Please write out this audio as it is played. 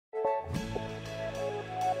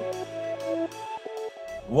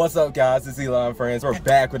What's up, guys? It's Eli and Friends. We're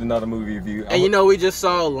back with another movie review. And you know, we just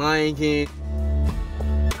saw Lion King.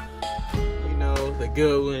 You know, the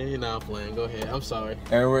good one. You're not playing. Go ahead. I'm sorry.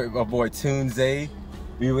 And we're with my boy Toonzay.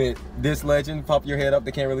 We with this legend. Pop your head up.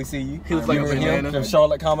 They can't really see you. He was like a banana. From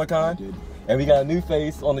Charlotte Comic Con. And we got a new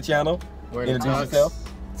face on the channel. Introduce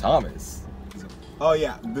yourself. Thomas. Oh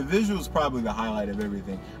yeah, the visual is probably the highlight of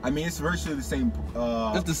everything. I mean, it's virtually the same.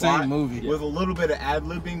 It's the same movie with a little bit of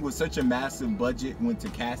ad-libbing. With such a massive budget, went to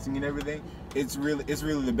casting and everything. It's really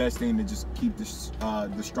the best thing to just keep the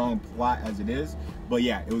strong plot as it is. But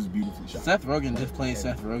yeah, it was beautifully shot. Seth Rogen just played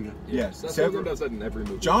Seth Rogen. Yes, Seth Rogen does that in every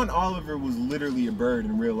movie. John Oliver was literally a bird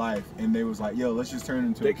in real life, and they was like, "Yo, let's just turn him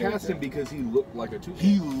into." They cast him because he looked like a toucan.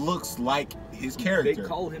 He looks like his character. They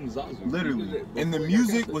call him Zazu. Literally, and the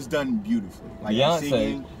music was done beautifully. Like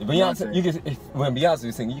Beyonce. You can, when Beyonce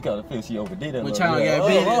was singing, you gotta feel she overdid it. When Childish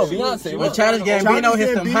Gambino, When Childish Gambino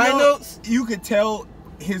hit them high notes, you could tell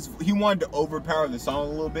he wanted to overpower the song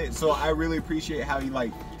a little bit. So I really appreciate how he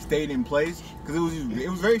like stayed in place because it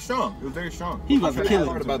was very strong. It was very strong. He was the killing.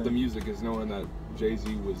 part about the music is knowing that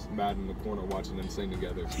Jay-Z was mad in the corner watching them sing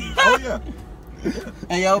together. Oh yeah.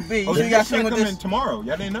 And yo, B, you got sing with this tomorrow.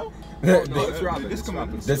 Y'all didn't know? No, it's dropping. The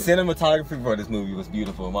cinematography for this movie was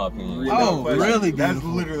beautiful, in my opinion. Oh, really beautiful. That's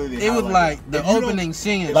literally the It was highlight. like the opening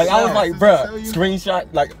scene. Like I was like, bruh,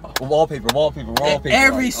 screenshot, like wallpaper.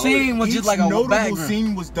 Every like, scene was just like a notable background.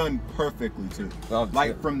 scene was done perfectly too.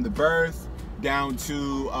 Like from the birth down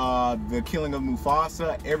to the killing of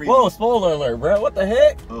Mufasa. Whoa, spoiler alert, bro. What the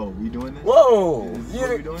heck? Oh, we doing this? Whoa,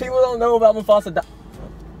 people don't know about Mufasa.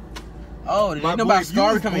 Oh, did you know about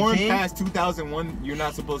Scar becoming king? Past 2001, you're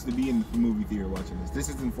not supposed to be in the movie theater watching this. This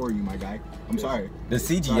isn't for you, my guy. I'm sorry. The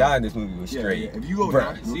CGI in this movie was straight. Yeah. If you go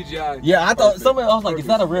down, CGI. Yeah, I thought somebody else like, is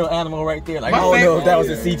that a real animal right there? Like, I don't know if that was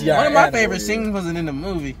a CGI. One of my animal. favorite scenes wasn't in the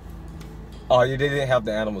movie. Oh, they didn't have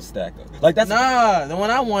the animals stacked up. Like that's the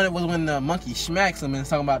one I wanted was when the monkey smacks him and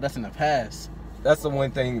talking about that's in the past. That's the one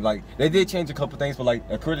thing, like, they did change a couple things, but, like,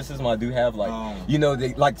 a criticism I do have, like, you know,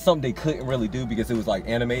 they, like, something they couldn't really do because it was, like,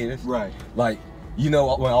 animated. Right. Like, you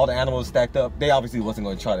know, when all the animals stacked up, they obviously wasn't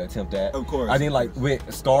going to try to attempt that. Of course. I didn't, like,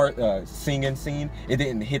 with Scar singing scene, it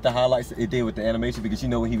didn't hit the highlights it did with the animation because, you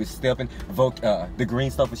know, when he was stepping, the green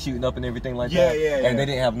stuff was shooting up and everything like that. Yeah. And they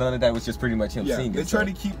didn't have none of that. It was just pretty much him singing. They try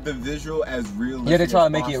to keep the visual as realistic. Yeah, they try to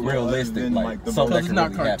make it realistic, like something that it's can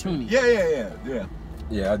not really cartoony. happen. Yeah.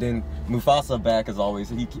 Yeah, then Mufasa back as always.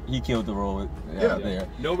 He killed the role there.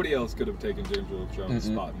 Nobody else could have taken James Earl Jones'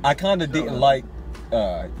 spot. I kind of didn't like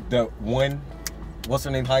the one, what's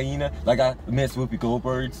her name, hyena. Like I missed Whoopi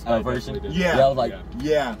Goldberg's version. Yeah, I was like,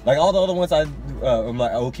 yeah. Like all the other ones I'm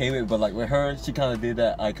like okay with, but like with her, she kind of did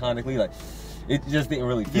that iconically. Like it just didn't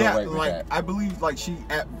really feel right with that. I believe like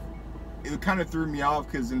it kind of threw me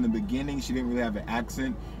off because in the beginning she didn't really have an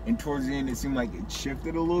accent, and towards the end it seemed like it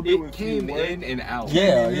shifted a little bit. It came in and out.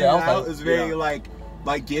 Yeah. It was very like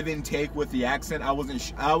give and take with the accent. I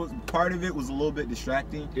was part of it was a little bit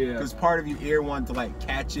distracting because part of your ear wanted to like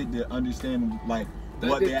catch it to understand like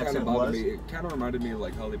what the accent was. It kind of reminded me of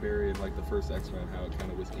like Halle Berry in like the first X-Men, how it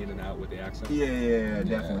kind of was in and out with the accent. Yeah,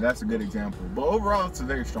 definitely. That's a good example. But overall, it's a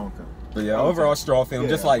very strong film. But yeah, overall strong film.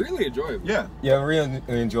 Just like really enjoyable. Yeah, really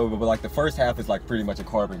enjoyable. But like the first half is like pretty much a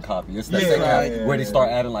carbon copy. It's the second half where they start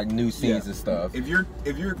adding like new scenes and stuff. If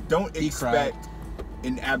you don't expect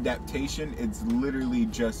an adaptation, it's literally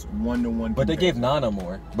just one-to-one. But they gave Nana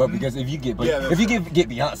more. But because if you get get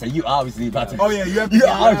Beyonce, you obviously about to. Oh yeah, you have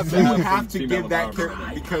to give that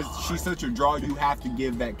character because she's such a draw. You have to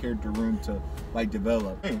give that character room to like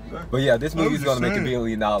develop. But yeah, this movie's gonna make $1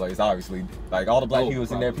 billion, obviously. Like all the black people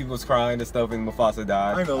was in there, people was crying and stuff, and Mufasa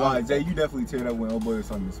died. I ain't gonna lie, Jay, you definitely teared up when old boy was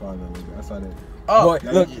talking to his father a little bit. I saw that. Oh,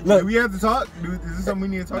 look! Do we have to talk? Is this something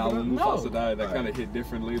we need to talk about? When Mufasa died, that kind of hit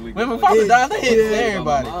differently. When Mufasa died, that hit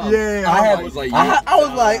everybody. Yeah, I was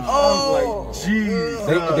like, oh,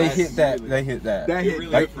 jeez. They hit that. They hit that.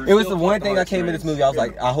 Like, it was the one thing I came in this movie. I was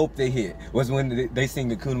like, I hope they hit. Was when they sing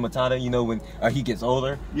the Hakuna Matata. You know, when he gets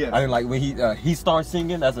older. Yeah. I mean, like when he starts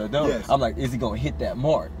singing as an adult. Yes. I'm like, is he gonna hit that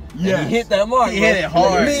mark? Yeah. He hit that mark. He hit it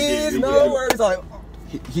hard. No words. Like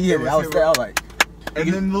he hit it. I was like.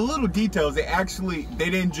 And then the little details, they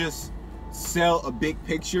didn't just sell a big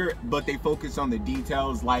picture, but they focused on the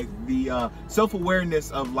details, like the self-awareness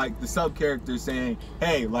of like the sub-character saying,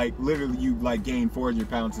 hey, like literally you like gained 400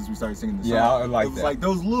 pounds since we started singing the song. Yeah, I like it was that. like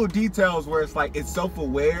those little details where it's like it's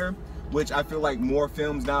self-aware, which I feel like more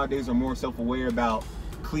films nowadays are more self-aware about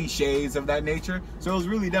cliches of that nature. So it was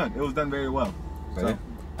really done. It was done very well. So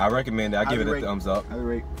I recommend it. I give it a thumbs up.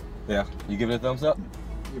 Yeah, you give it a thumbs up?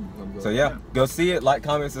 Give it a thumbs up. So yeah, go see it, like,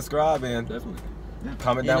 comment, subscribe, and definitely.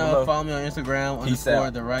 Comment You down know, below. follow me on Instagram Peace _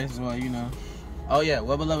 out. the rice as well. You know. Oh yeah,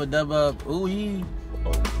 Web Beloved Dub Up. Ooh, he.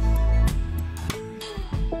 Oh,